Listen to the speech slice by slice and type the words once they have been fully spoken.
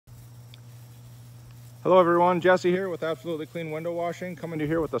Hello everyone, Jesse here with Absolutely Clean Window Washing, coming to you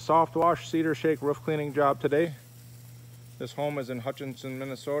here with a Softwash Cedar Shake roof cleaning job today. This home is in Hutchinson,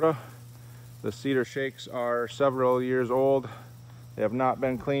 Minnesota. The Cedar Shakes are several years old. They have not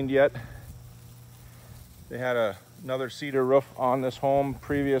been cleaned yet. They had another cedar roof on this home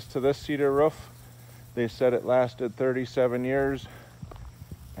previous to this cedar roof. They said it lasted 37 years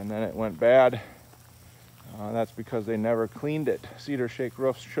and then it went bad. That's because they never cleaned it. Cedar Shake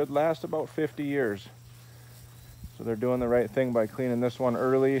roofs should last about 50 years. So they're doing the right thing by cleaning this one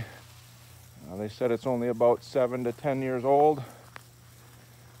early. They said it's only about 7 to 10 years old.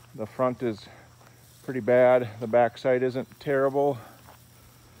 The front is pretty bad. The back side isn't terrible.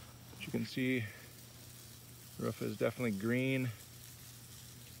 But you can see the roof is definitely green.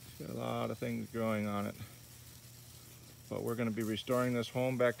 It's got a lot of things growing on it. But we're going to be restoring this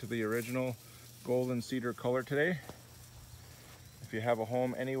home back to the original golden cedar color today. If you have a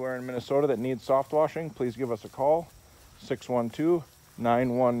home anywhere in Minnesota that needs soft washing, please give us a call.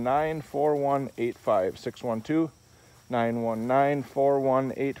 612-919-4185.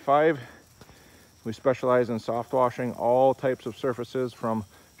 612-919-4185. We specialize in soft washing all types of surfaces, from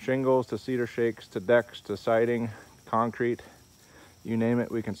shingles to cedar shakes to decks to siding, concrete. You name it,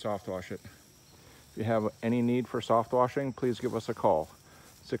 we can soft wash it. If you have any need for soft washing, please give us a call.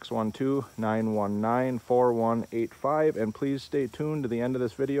 612-919-4185, and please stay tuned to the end of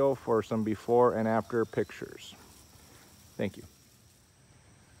this video for some before and after pictures. Thank you.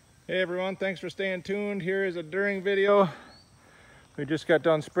 Hey everyone, thanks for staying tuned. Here is a during video. We just got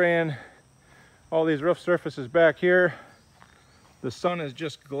done spraying all these roof surfaces back here. The sun is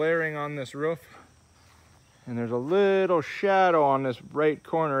just glaring on this roof, and there's a little shadow on this right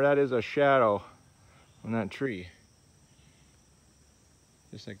corner. That is a shadow on that tree.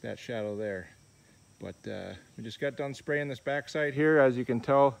 Just like that shadow there. But we just got done spraying this backside here. As you can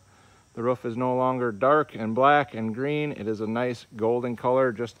tell, the roof is no longer dark and black and green. It is a nice golden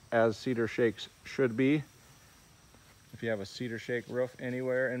color, just as cedar shakes should be. If you have a cedar shake roof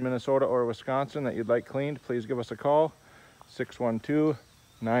anywhere in Minnesota or Wisconsin that you'd like cleaned, please give us a call.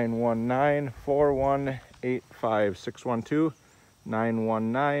 612-919-4185.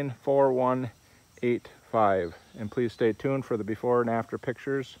 612-919-4185. And please stay tuned for the before and after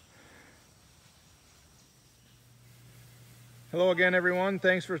pictures. Hello again everyone,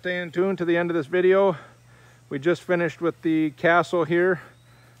 thanks for staying tuned to the end of this video. We just finished with the castle here.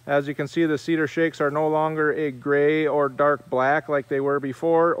 As you can see, the cedar shakes are no longer a gray or dark black like they were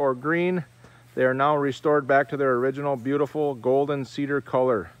before, or green. They are now restored back to their original beautiful golden cedar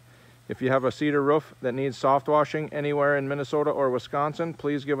color. If you have a cedar roof that needs soft washing anywhere in Minnesota or Wisconsin,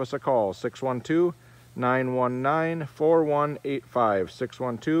 please give us a call.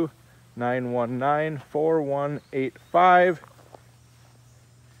 612-919-4185. 612-919-4185.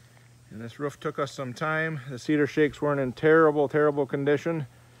 And this roof took us some time. The cedar shakes weren't in terrible condition.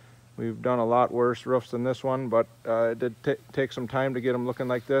 We've done a lot worse roofs than this one, but it did take some time to get them looking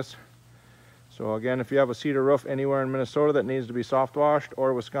like this. So again, if you have a cedar roof anywhere in Minnesota that needs to be soft washed,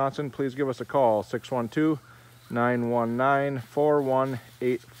 or Wisconsin, please give us a call.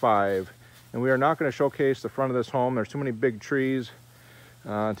 612-919-4185. And we are not going to showcase the front of this home. There's too many big trees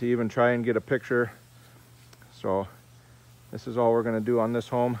to even try and get a picture. So this is all we're going to do on this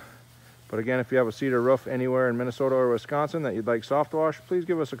home. But again, if you have a cedar roof anywhere in Minnesota or Wisconsin that you'd like soft wash, please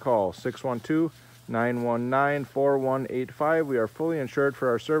give us a call. 612-919-4185. We are fully insured for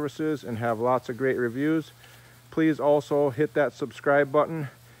our services and have lots of great reviews. Please also hit that subscribe button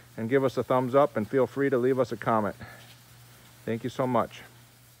and give us a thumbs up, and feel free to leave us a comment. Thank you so much.